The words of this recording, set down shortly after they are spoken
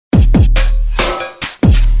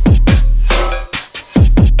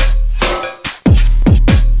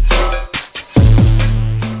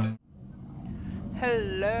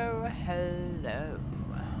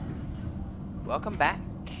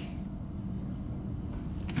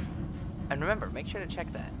And remember, make sure to check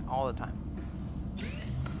that all the time.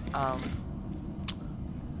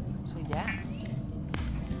 So yeah.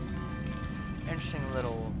 Interesting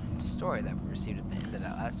little story that we received at the end of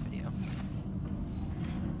that last video.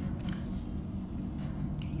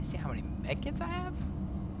 Can you see how many medkits I have?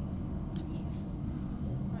 Jeez.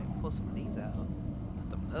 I might pull some of these out.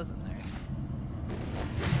 Put some of those in there.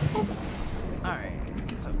 Alright,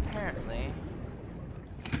 so apparently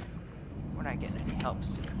we're not getting any help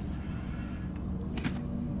soon.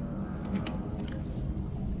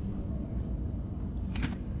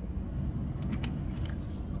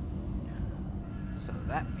 So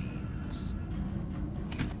that means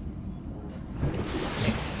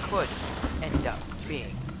it could end up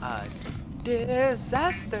being a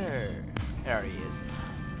disaster. It already is.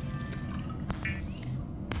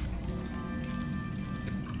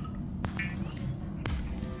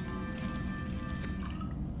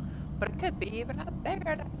 But it could be even a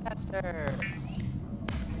bigger disaster.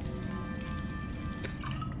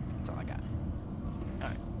 That's all I got.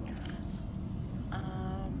 Alright.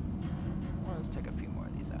 Well, let's take a few more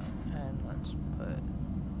of these out. And let's put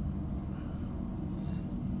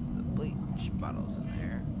the bleach bottles in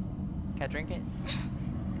there. Can I drink it?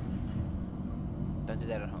 Don't do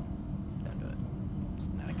that at home. Don't do it. It's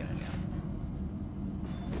not a good idea.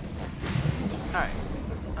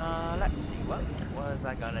 Alright. Let's see. What was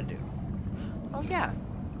I gonna do? Oh yeah.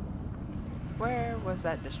 Where was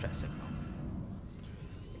that distress signal?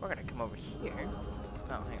 We're gonna come over here.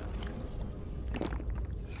 Oh, hang on.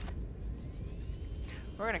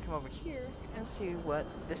 We're gonna come over here and see what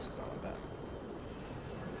this was all about.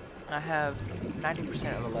 I have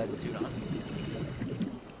 90% of a lead suit on.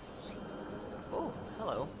 Oh,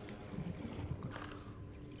 hello.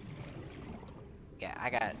 Yeah, I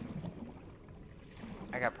got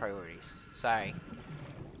priorities. Sorry.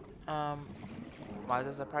 Why is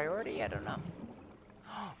this a priority? I don't know.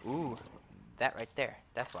 Ooh, that right there.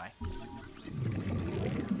 That's why.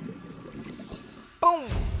 Boom!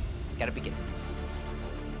 Gotta begin.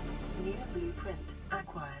 New blueprint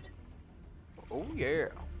acquired. Oh yeah.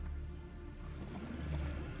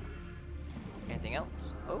 Anything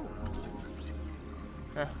else? Oh.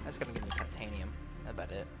 That's gonna give me titanium. That's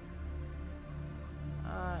about it.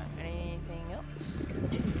 Anything else?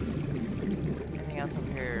 Anything else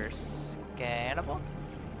over here scannable?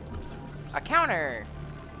 A counter!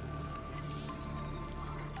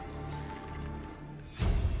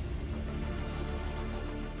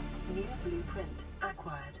 New blueprint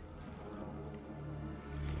acquired.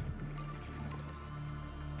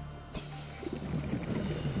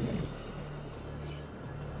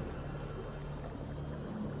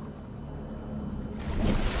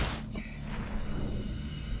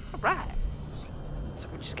 Alright. So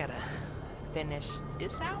we just gotta finish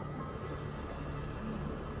this out.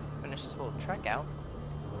 Finish this little trek out.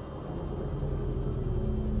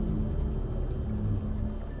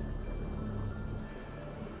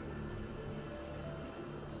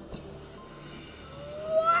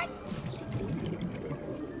 What?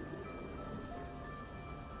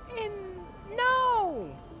 No!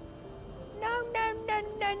 No, no, no,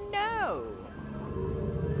 no, no!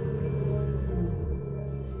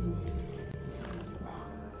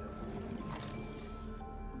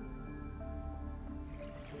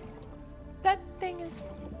 That thing is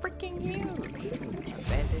freaking huge!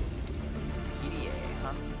 Abandoned PDA,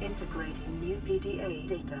 huh? Integrating new PDA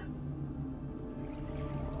data.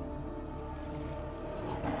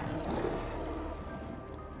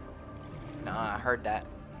 Nah, I heard that.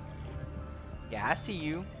 Yeah, I see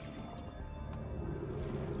you.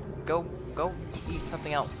 Go eat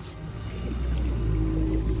something else.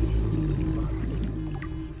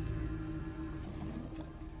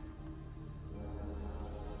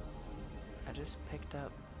 I just picked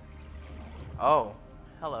up. Oh,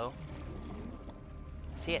 hello.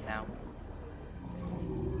 I see it now.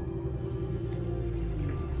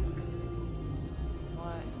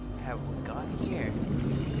 What have we got here?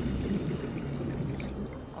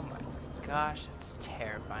 Oh my gosh, it's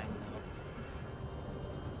terrifying though.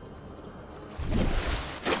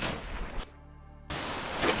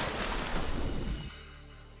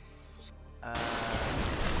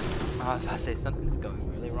 I was about to say something's going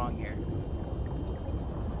really wrong here.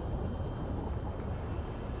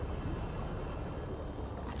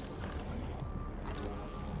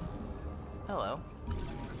 Hello.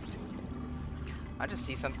 I just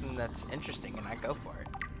see something that's interesting and I go for it.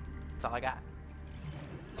 That's all I got.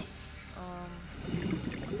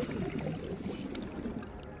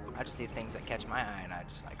 I just see things that catch my eye and I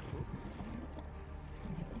just like, ooh.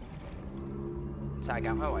 So I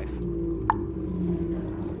got my wife.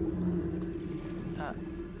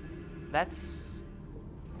 That's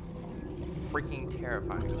freaking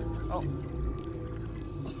terrifying. Oh,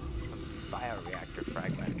 a bioreactor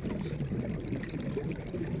fragment.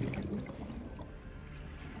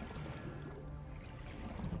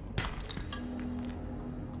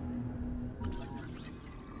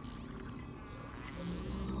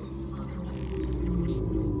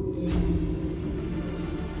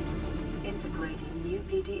 Integrating new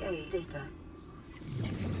PDA data.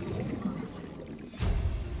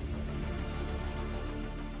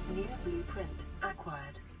 New blueprint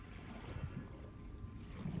acquired.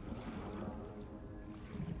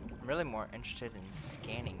 I'm really more interested in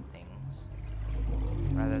scanning things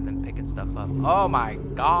rather than picking stuff up. Oh my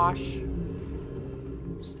gosh!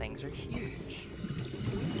 Those things are huge.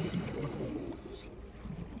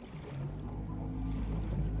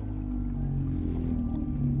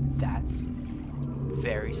 That's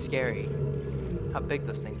very scary. How big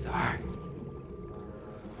those things are.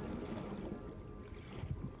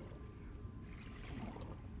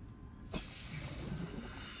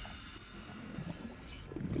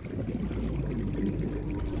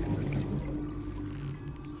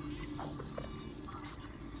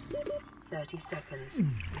 30 seconds.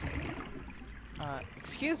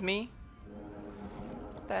 Excuse me?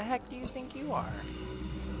 What the heck do you think you are?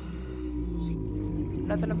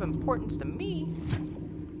 Nothing of importance to me.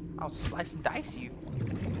 I'll slice and dice you.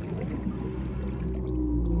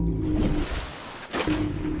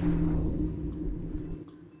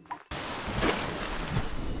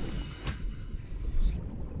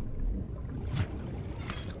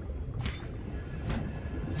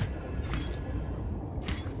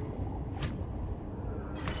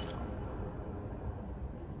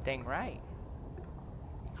 Dang right.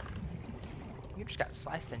 You just got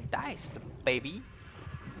sliced and diced, baby.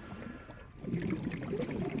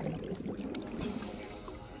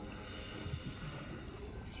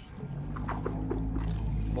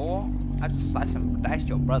 Boy, I just sliced and diced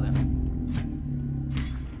your brother.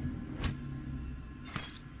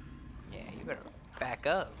 Yeah, you better back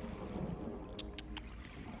up.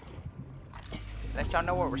 Let y'all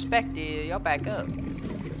know what respect is, y'all back up.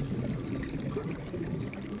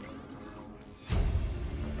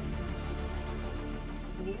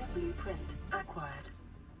 New blueprint acquired.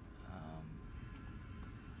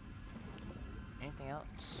 Anything else?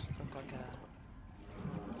 Look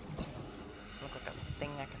like a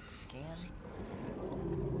thing I can scan?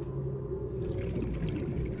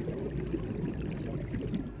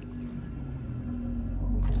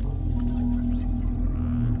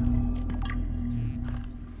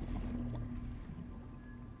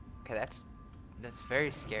 Okay, that's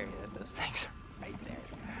very scary that those things are right there.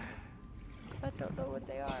 'Cause I don't know what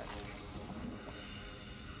they are.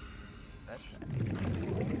 That's nice.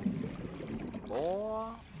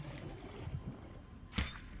 Boy.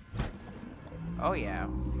 Oh yeah,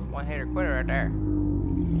 one hitter quitter right there.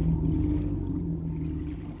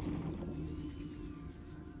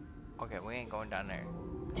 Okay, we ain't going down there.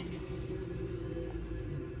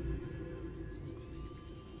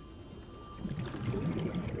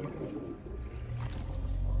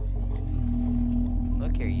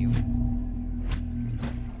 Look here, you.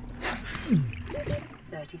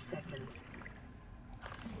 30 seconds.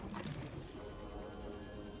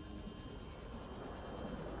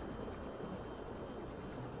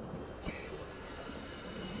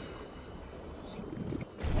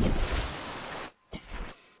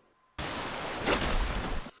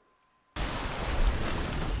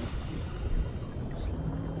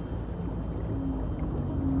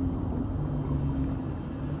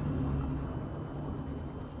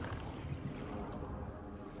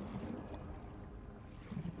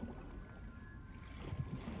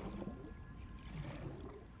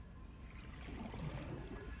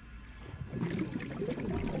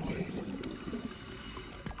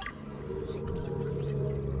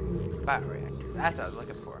 Bioreactor. That's what I was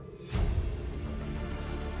looking for.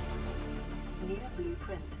 New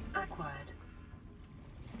blueprint acquired.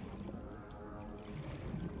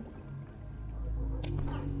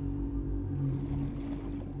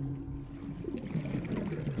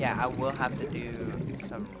 Yeah, I will have to do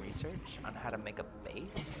some research on how to make a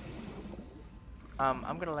base.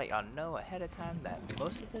 I'm gonna let y'all know ahead of time that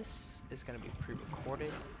most of this is gonna be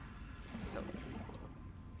pre-recorded. So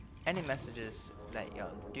any messages that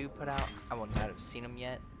y'all do put out, I will not have seen them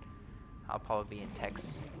yet. I'll probably be in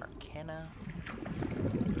Text Arcana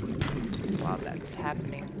while that's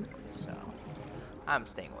happening. So I'm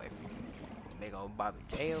staying away from big old Bobby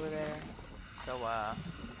J over there. So why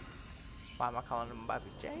am I calling him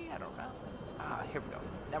Bobby J? I don't know. Here we go.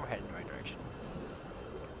 Now we're heading in the right direction.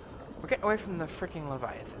 We're getting away from the freaking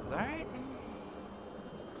Leviathans, alright?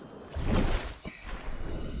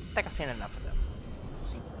 I think I've seen enough of them.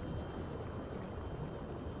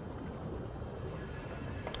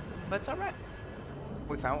 But it's alright.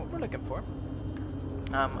 We found what we're looking for.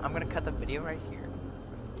 I'm gonna cut the video right here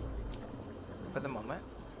for the moment.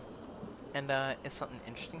 And if something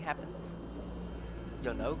interesting happens,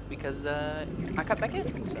 you'll know because I cut back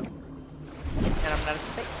in, so. And I'm not at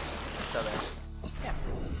the base. So there. Yeah.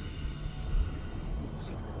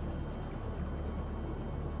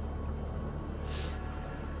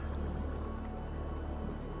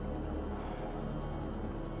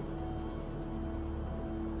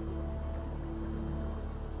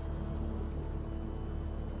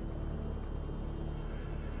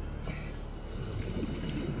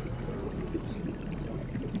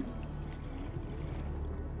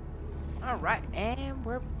 Alright, and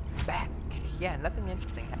we're back. Yeah, nothing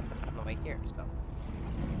interesting happened on the way here, so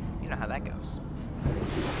you know how that goes.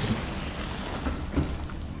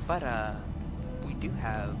 But we do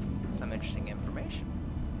have some interesting information.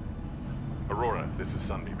 Aurora, this is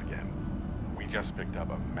Sunbeam again. We just picked up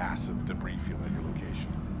a massive debris field at your location.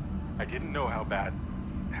 I didn't know how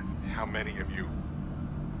many of you...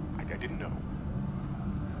 I didn't know.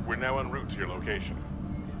 We're now en route to your location.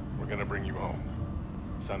 We're gonna bring you home.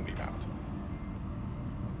 Sunbeam out.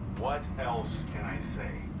 What else can I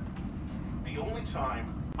say? The only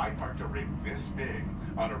time I parked a rig this big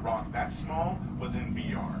on a rock that small was in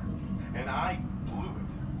VR, and I blew it.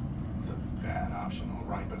 It's a bad option, all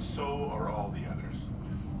right, but so are all the others.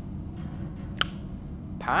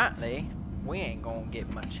 Apparently, we ain't gonna get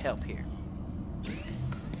much help here.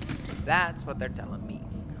 That's what they're telling me.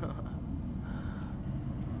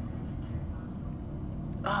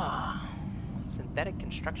 Ah, synthetic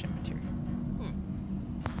construction material.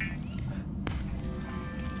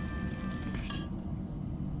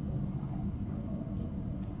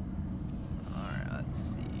 Alright, let's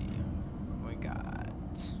see. We got...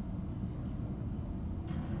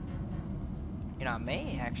 You know, I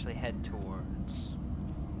may actually head towards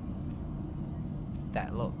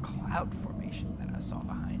that little cloud formation that I saw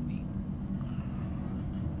behind me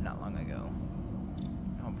not long ago.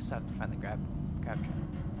 Oh, we still have to find the grab trap.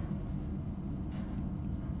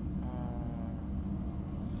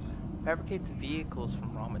 Fabricates vehicles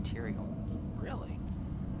from raw material. Really?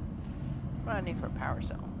 What do I need for a power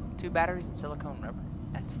cell? 2 batteries and silicone rubber.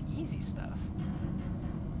 That's easy stuff.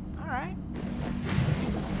 Alright.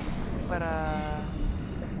 But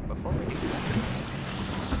before we do that,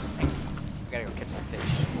 hang on. We gotta go catch some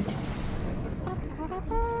fish.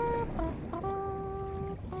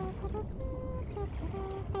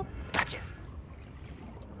 Gotcha!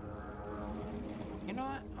 You know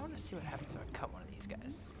what? I wanna see what happens if I cut one of these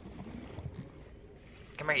guys.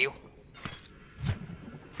 Come here, you.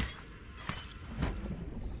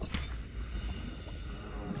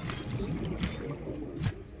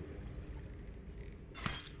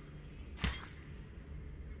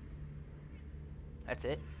 That's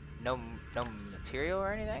it? No material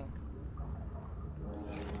or anything?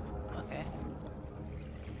 Okay.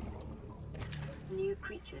 New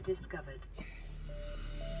creature discovered.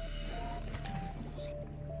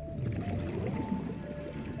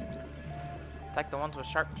 It's like the ones with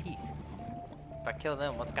sharp teeth. If I kill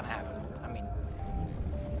them, what's gonna happen? I mean,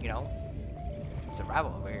 you know,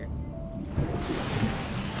 survival over here.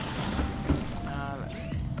 Let's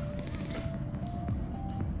see.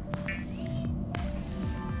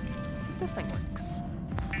 Let's see if this thing works.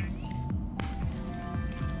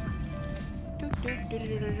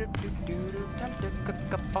 Time to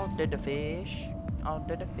cook up all the fish. All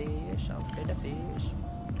the fish, all the fish.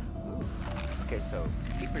 Ooh. Okay, so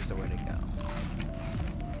keeper's the way to go.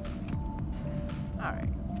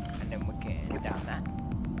 Alright, and then we can down that.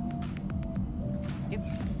 Yep,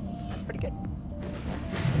 that's pretty good.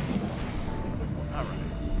 Alright,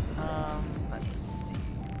 let's see.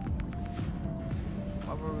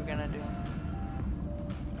 What were we gonna do?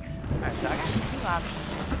 Alright, so I got 2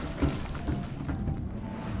 options here.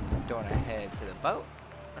 Do I want to head to the boat,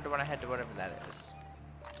 or do I want to head to whatever that is?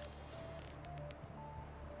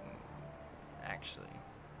 Actually,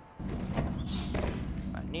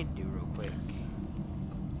 what I need to do real quick.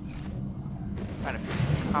 Trying to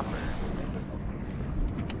find copper.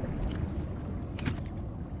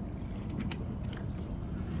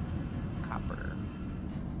 Copper.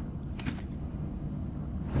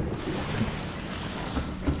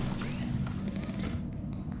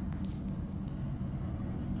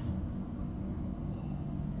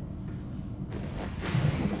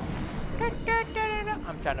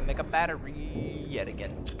 I'm trying to make a battery yet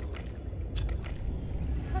again.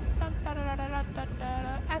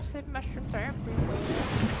 Acid mushrooms are everywhere.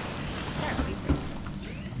 Apparently.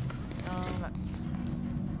 Let's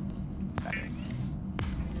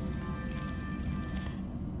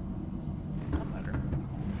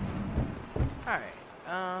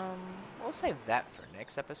save that for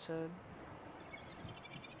next episode.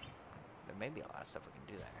 There may be a lot of stuff we can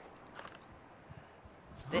do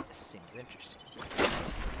there. This seems interesting.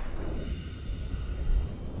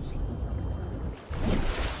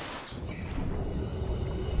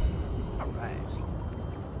 Alright.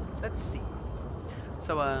 Let's see.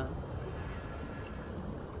 So, I'll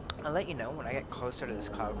let you know when I get closer to this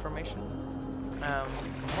cloud formation.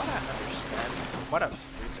 What I understand, what a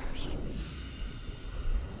research.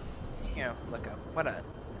 You know, look up, what a,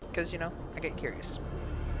 because, you know, I get curious.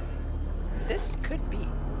 This could be,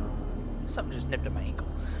 something just nipped at my ankle.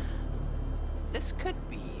 This could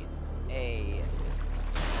be a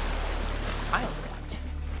island.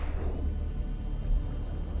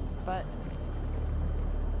 But,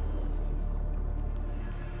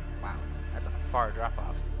 wow, that's a far drop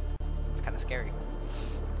off. It's kind of scary.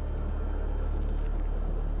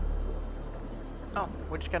 Oh,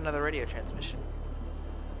 we just got another radio transmission.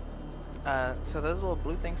 So those little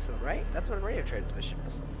blue things to the right, that's what a radio transmission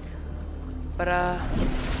is. But,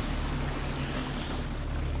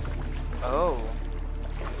 oh.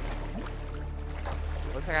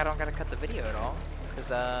 Looks like I don't gotta cut the video at all, because,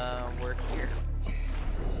 we're here.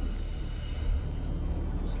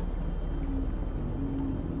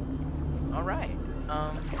 Alright,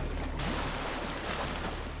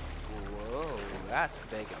 whoa, that's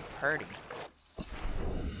big and purty.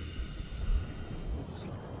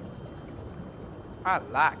 I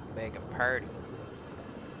like big and purty.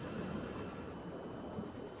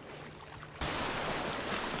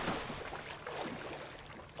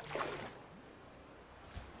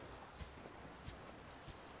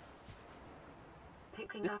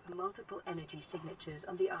 Picking up multiple energy signatures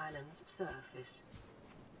on the island's surface.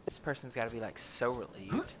 This person's gotta be like so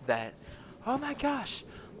relieved that, oh my gosh,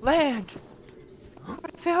 land! What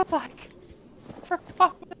it feels like! For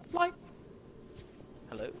what it's like!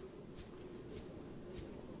 Hello?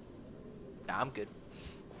 Nah, I'm good.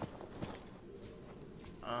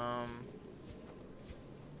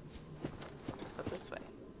 Let's go this way.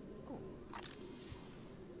 Ooh.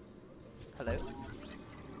 Hello? What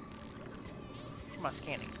am I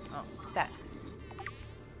scanning? Oh, that.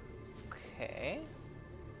 Okay.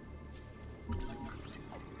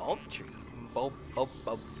 Bulb tree. Bulba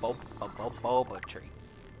tree.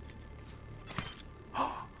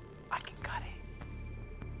 Oh, I can cut it.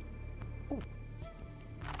 Ooh.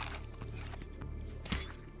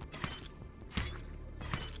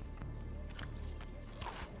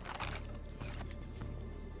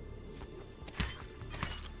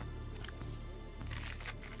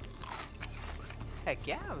 Heck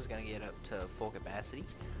yeah, I was gonna get up to full capacity.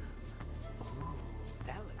 Ooh,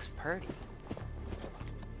 that looks pretty.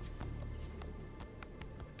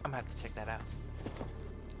 I'm gonna have to check that out.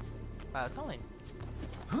 Wow, it's only...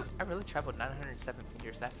 I really traveled 907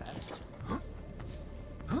 meters that fast.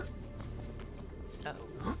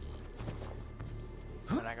 Uh-oh.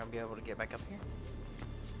 Am I not gonna be able to get back up here?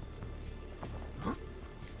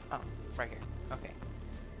 Oh, right here. Okay.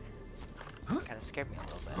 Kinda scared me a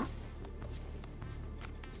little bit.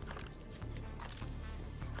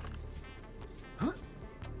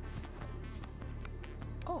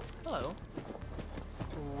 Oh, hello.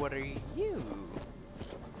 What are you?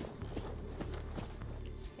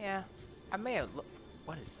 Yeah, I may have looked.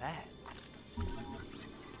 What is that?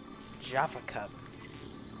 Java cup.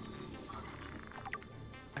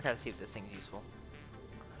 I gotta see if this thing's useful.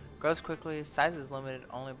 Grows quickly, size is limited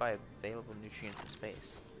only by available nutrients in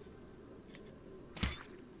space.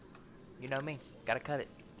 You know me, gotta cut it.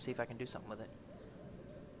 See if I can do something with it.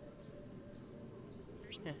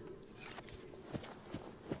 Yeah.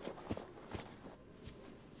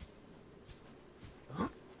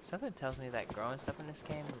 Something tells me that growing stuff in this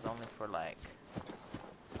game is only for, like,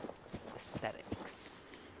 aesthetics.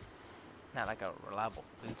 Not like a reliable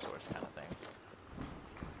food source kind of thing.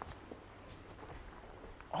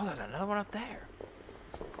 Oh, there's another one up there.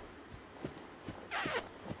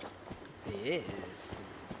 This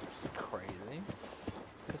is crazy.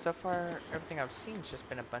 Because so far, everything I've seen has just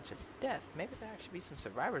been a bunch of death. Maybe there actually be some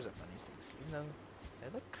survivors up on these things, even though they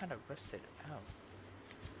look kind of rusted out.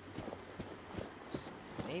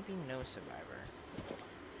 Maybe no survivor.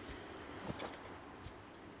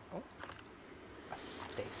 Oh, a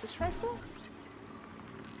stasis rifle?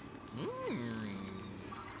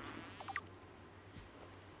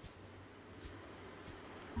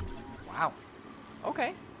 Wow.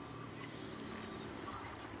 Okay.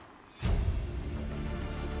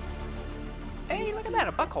 Hey, look at that,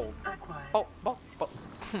 a buckhold.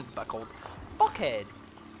 Buckhold. Buckhead.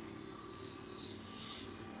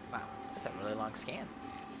 Wow, that's a really long scan.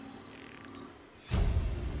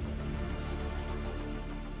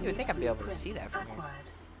 You would think I'd be able to see Blueprint that from here. acquired.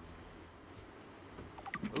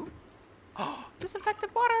 Ooh. Oh, disinfected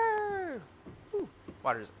water! Ooh,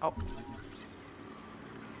 water's... Oh.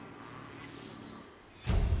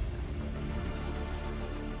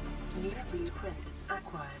 New blueprint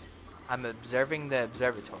acquired. I'm observing the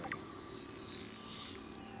observatory.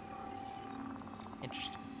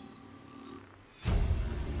 Interesting.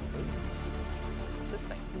 What's this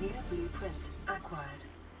thing? New blueprint acquired.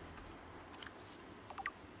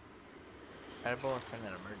 Edible if in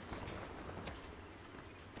an emergency.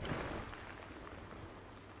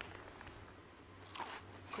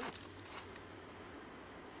 Cool.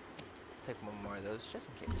 Take one more of those just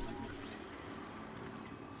in case.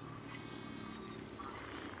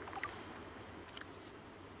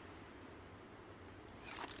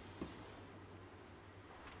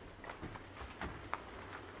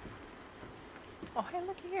 Oh, hey,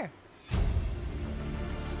 looky here.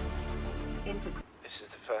 This is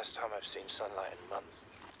the first time I've seen sunlight in months.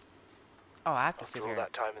 Oh, I have to sit After all here.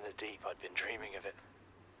 that time in the deep, I'd been dreaming of it.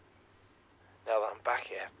 Now that I'm back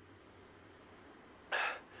here,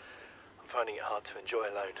 I'm finding it hard to enjoy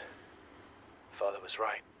alone. Father was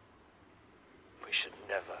right. We should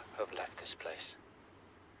never have left this place.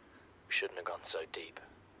 We shouldn't have gone so deep.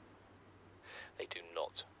 They do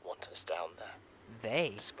not want us down there.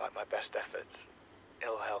 They? Despite my best efforts,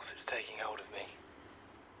 ill health is taking hold of me.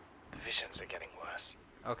 The visions are getting worse.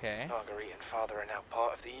 Okay. Marguerite and Father are now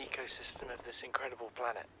part of the ecosystem of this incredible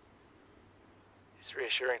planet. It's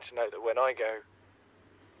reassuring to know that when I go,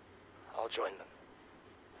 I'll join them.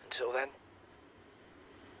 Until then,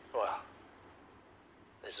 well,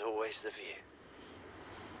 there's always the view.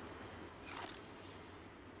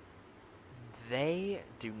 They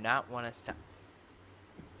do not want us to...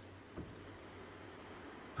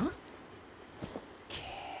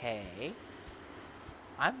 Okay.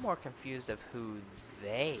 I'm more confused of who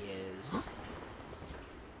they is.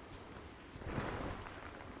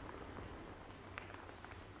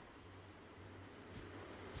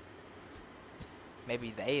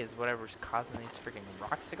 Maybe they is whatever's causing these freaking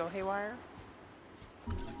rocks to go haywire.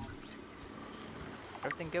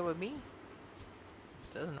 Everything good with me?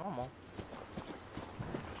 This is normal.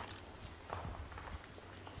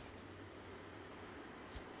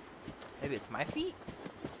 Maybe it's my feet?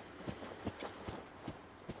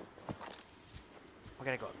 We're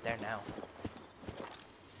gonna go up there now.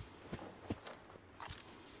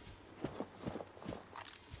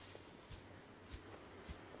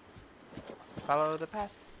 Follow the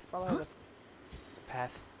path. Follow the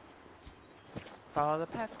path. Follow the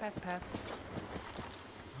path, path.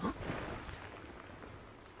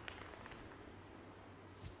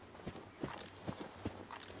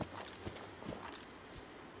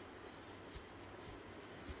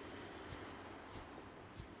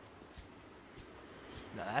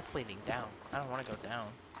 No, that's leading down. I don't want to go down.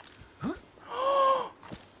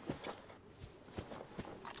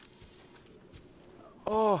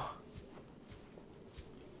 Oh.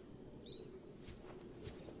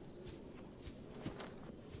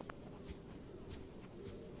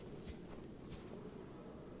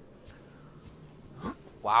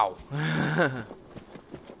 Wow.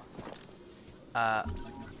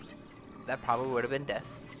 That probably would have been death.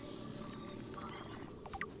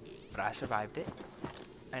 But I survived it.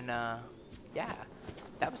 And, yeah.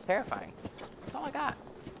 That was terrifying. That's all I got.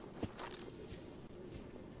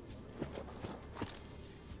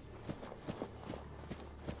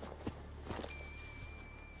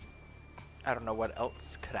 I don't know what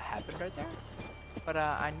else could have happened right there. But,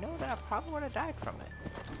 I know that I probably would have died from it.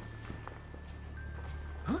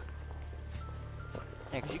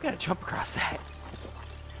 Yeah, because you gotta jump across that.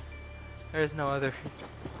 There's no other...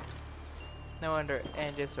 No under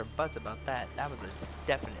and ifs or buts about that. That was a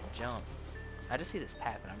definite jump. I just see this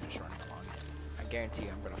path and I'm just running along it. I guarantee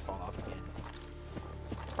you I'm gonna fall off again.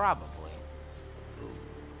 Probably. Ooh.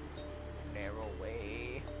 Narrow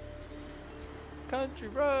way. Country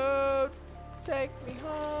road! Take me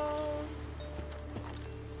home!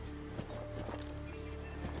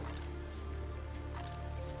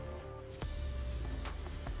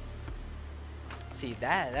 See,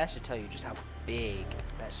 that should tell you just how big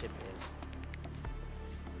that ship is.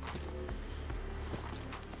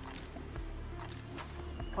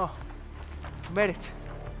 Oh, we made it.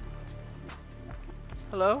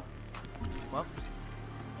 Hello? Well,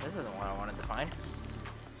 this isn't what I wanted to find.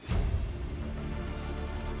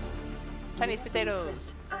 Chinese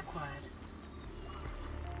potatoes. Acquired.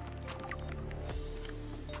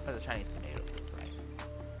 What does a Chinese potato looks like?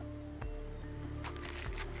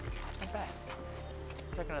 Not bad.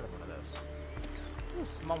 Take another one of those. Ooh,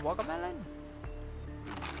 small watermelon.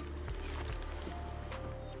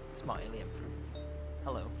 Small alien fruit.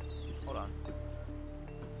 Hello. Hold on.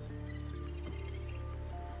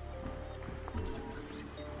 I can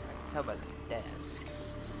tell by the desk.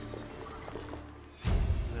 Is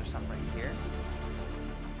there something right here?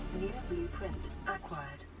 New blueprint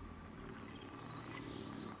acquired.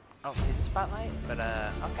 I don't see the spotlight, but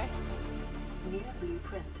okay. New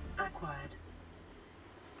blueprint acquired.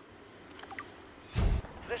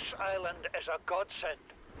 This island is a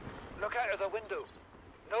godsend. Look out of the window.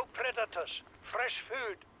 No predators, fresh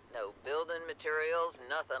food. No building materials,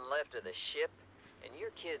 nothing left of the ship, and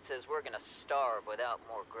your kid says we're gonna starve without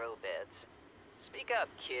more grow beds. Speak up,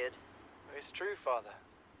 kid. It's true, Father.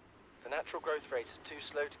 The natural growth rates are too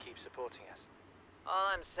slow to keep supporting us.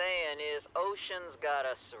 All I'm saying is ocean's got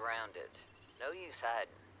us surrounded. No use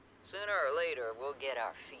hiding. Sooner or later, we'll get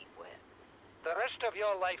our feet wet. The rest of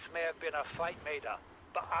your life may have been a fight, Maida,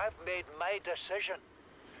 but I've made my decision.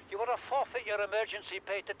 You want to forfeit your emergency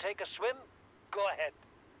pay to take a swim? Go ahead.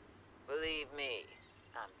 Believe me,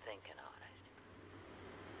 I'm thinking on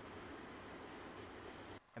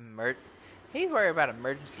it. He's worried about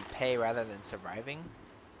emergency pay rather than surviving.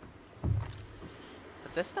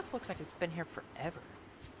 But this stuff looks like it's been here forever.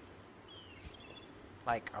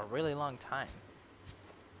 Like a really long time.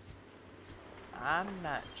 I'm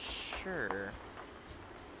not sure.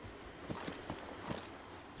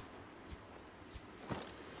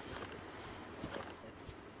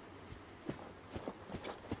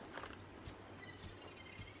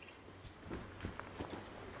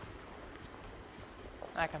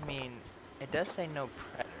 Like, I mean, it does say no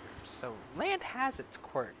predators, so land has its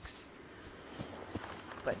quirks,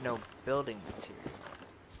 but no building material.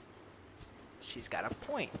 She's got a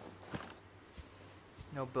point.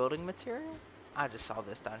 No building material? I just saw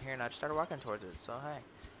this down here and I just started walking towards it, so hey.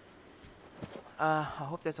 I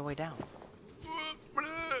hope there's a way down.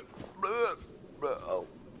 Oh.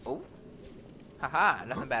 Oh. Haha,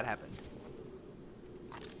 nothing bad happened.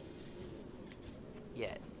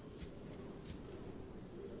 Yet.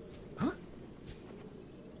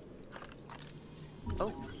 Oh,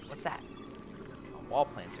 what's that? A wall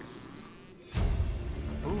planter.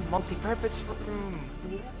 Ooh, multi-purpose room.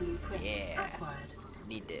 New blueprint Yeah. acquired.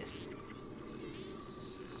 Need this.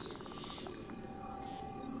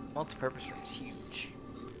 Multi-purpose room is huge.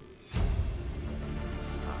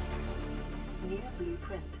 Okay. New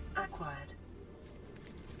blueprint acquired.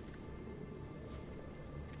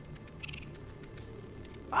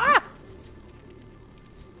 Ah!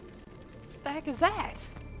 What the heck is that?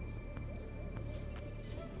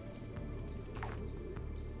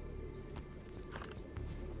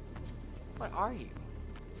 What are you?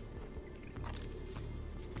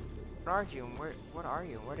 What are you and what are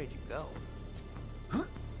you and where did you go?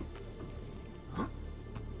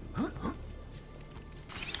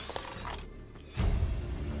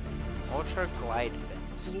 Ultra glide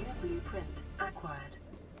fins. New blueprint acquired.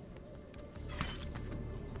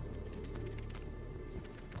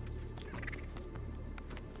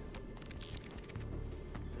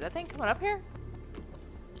 Is that thing coming up here?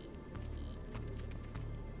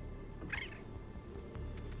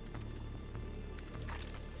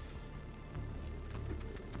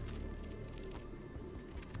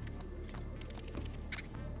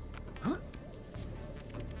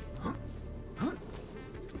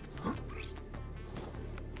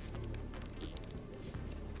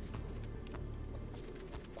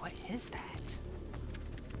 What is that?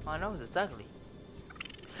 All I know is it's ugly.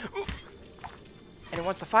 Ooh. And it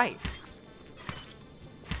wants to fight.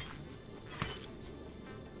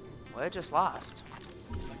 Well, it just lost.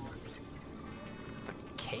 The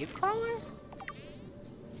cave crawler?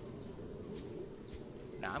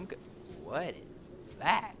 No, I'm good. What is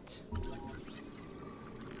that?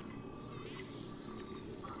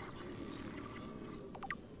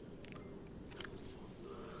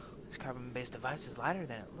 This carbon-based device is lighter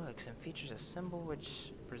than it looks and features a symbol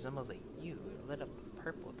which resembles a U lit up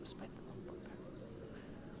purple despite the number.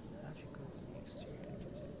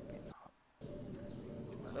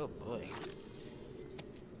 Oh boy.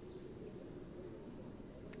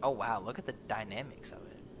 Oh wow, look at the dynamics of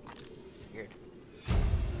it. Weird.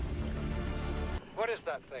 What is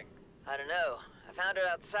that thing? I don't know. I found it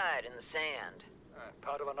outside in the sand.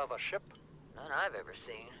 Part of another ship? None I've ever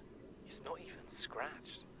seen. It's not even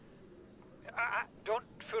scratched. Don't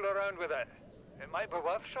fool around with it. It might be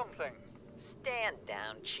worth something. Stand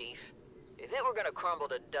down, Chief. If it were gonna crumble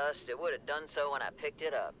to dust, it would have done so when I picked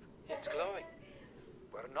it up. It's glowing.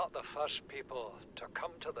 We're not the first people to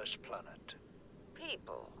come to this planet.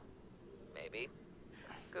 People. Maybe.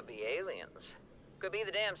 Could be aliens. Could be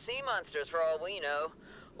the damn sea monsters for all we know.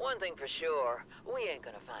 One thing for sure, we ain't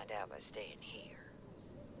gonna find out by staying here.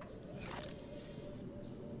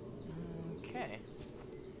 Okay.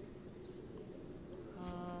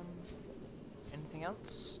 Anything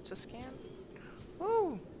else to scan?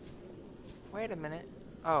 Woo! Wait a minute.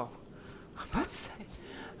 Oh. I'm about to say,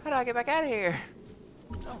 how do I get back out of here?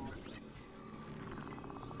 Oh.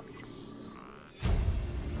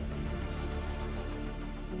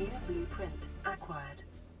 New blueprint acquired.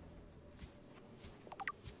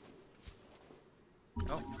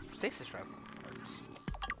 Oh, stasis rifle.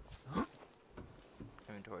 Huh?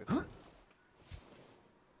 Inventory full.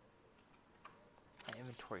 My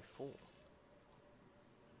inventory full.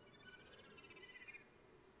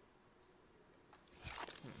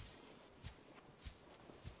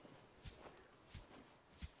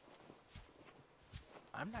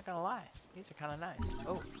 I'm not gonna lie, these are kind of nice.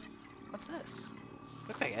 Oh, what's this?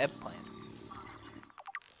 Looks like eggplant.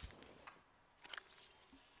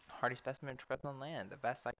 Hardy specimen trapped on land. The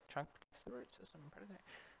vast like trunk protects the root system. Predator.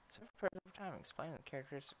 Serve for over time. Explain the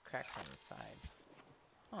characteristic cracks on the side.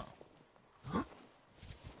 Huh.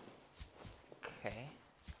 Okay.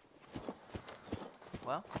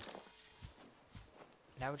 Well,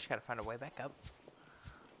 now we just gotta find a way back up.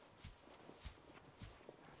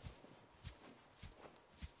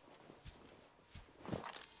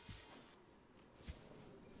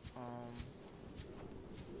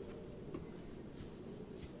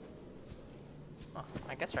 Oh,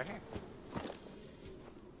 I guess right here.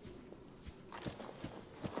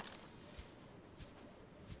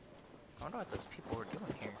 I wonder what those people were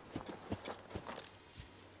doing here.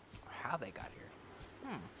 Or how they got here.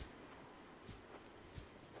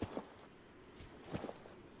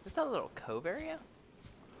 Is that a little cove area?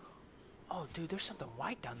 Oh, dude, there's something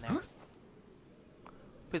white down there.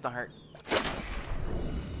 Please don't hurt.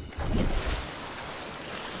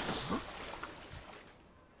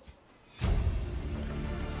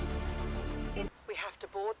 We have to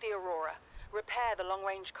board the Aurora, repair the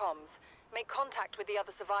long-range comms, make contact with the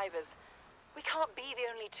other survivors. We can't be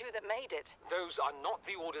the only two that made it. Those are not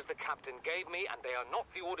the orders the captain gave me, and they are not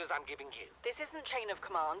the orders I'm giving you. This isn't chain of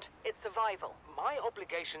command, it's survival. My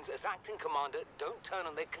obligations as acting commander don't turn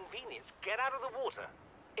on their convenience. Get out of the water.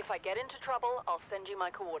 If I get into trouble, I'll send you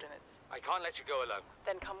my coordinates. I can't let you go alone.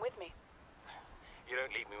 Then come with me. You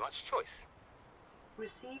don't leave me much choice.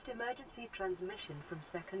 Received emergency transmission from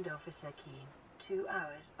Second Officer Keen, 2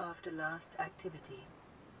 hours after last activity.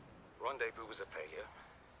 Rendezvous was a failure.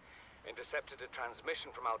 Intercepted a transmission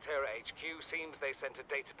from Altera HQ. Seems they sent a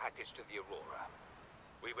data package to the Aurora.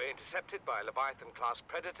 We were intercepted by a Leviathan-class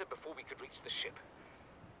predator before we could reach the ship.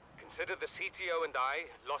 Consider the CTO and I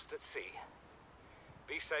lost at sea.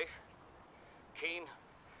 Be safe. Keen,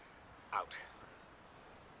 out.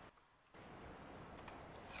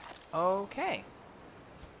 Okay.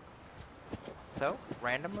 So,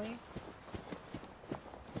 randomly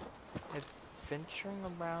adventuring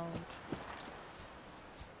around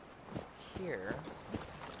here.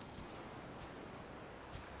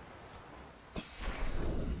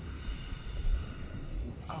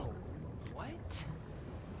 Oh, what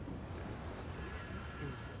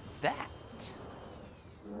is that?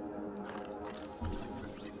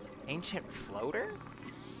 Ancient floater?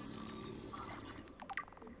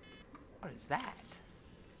 What is that?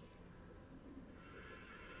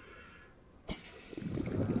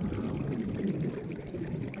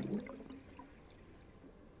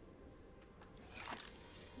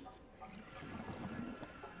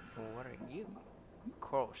 What are you?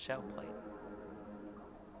 Coral shell plate.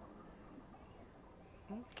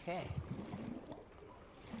 Okay.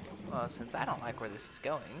 Well, since I don't like where this is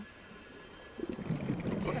going,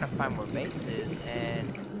 we're gonna find where base is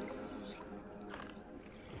and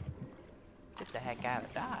get the heck out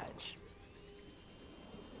of Dodge.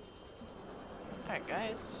 Alright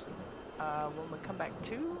guys, when we come back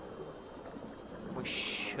to, we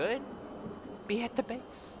should be at the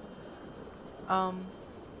base.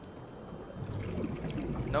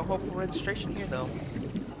 No hope for registration here though.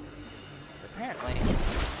 Apparently,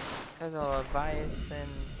 there's a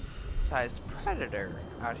Leviathan-sized predator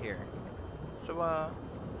out here. So,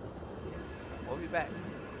 we'll be back.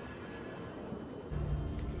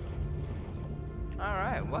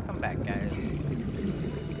 Alright, welcome back, guys.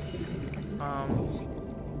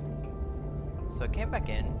 So I came back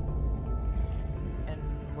in, and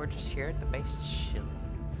we're just here at the base chilling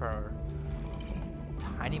for a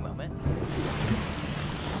tiny moment.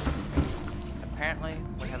 Apparently,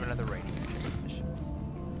 we have another radio transmission.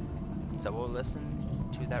 So we'll listen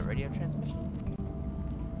to that radio transmission.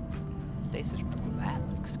 Stasis purple, that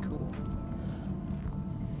looks cool.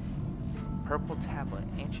 Purple tablet,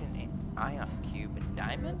 ancient ion cube, and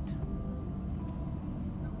diamond?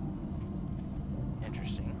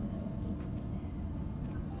 Interesting.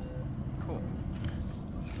 Cool.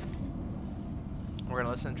 We're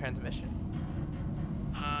gonna listen to transmission.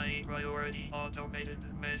 High priority automated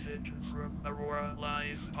message from Aurora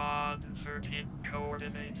Live Pod 13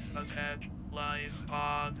 coordinates attack. Live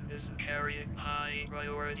Pod is carrying high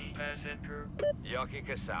priority passenger. Yoki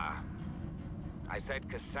Kasa. I said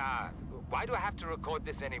Kasa. Why do I have to record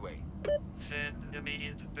this anyway? Send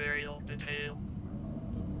immediate burial detail.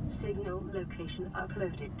 Signal location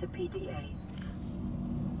uploaded to PDA.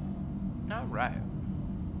 Alright.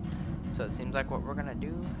 So it seems like what we're gonna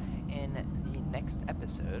do in the next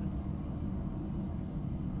episode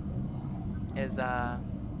is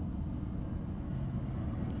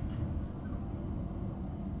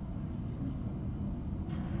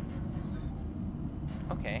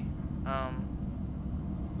okay.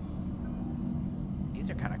 These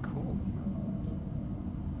are kinda cool.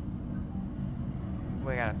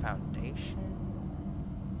 We got a foundation.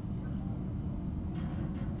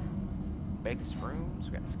 Base rooms,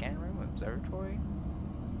 we got a scanning room, observatory,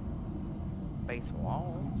 base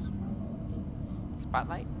walls,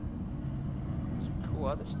 spotlight, some cool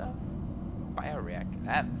other stuff. Bioreactor,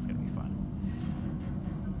 that's gonna be fun.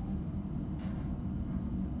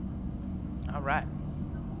 Alright.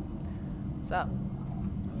 So,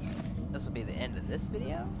 this will be the end of this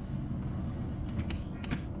video.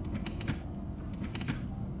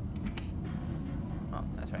 Oh,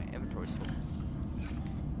 that's right, inventory's full.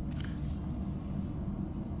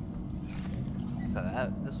 So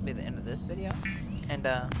this will be the end of this video. And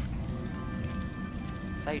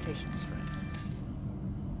salutations, friends.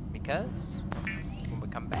 Because when we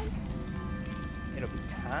come back, it'll be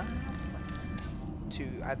time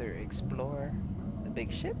to either explore the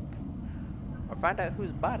big ship or find out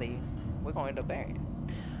whose body we're going to bury.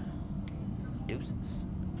 Deuces.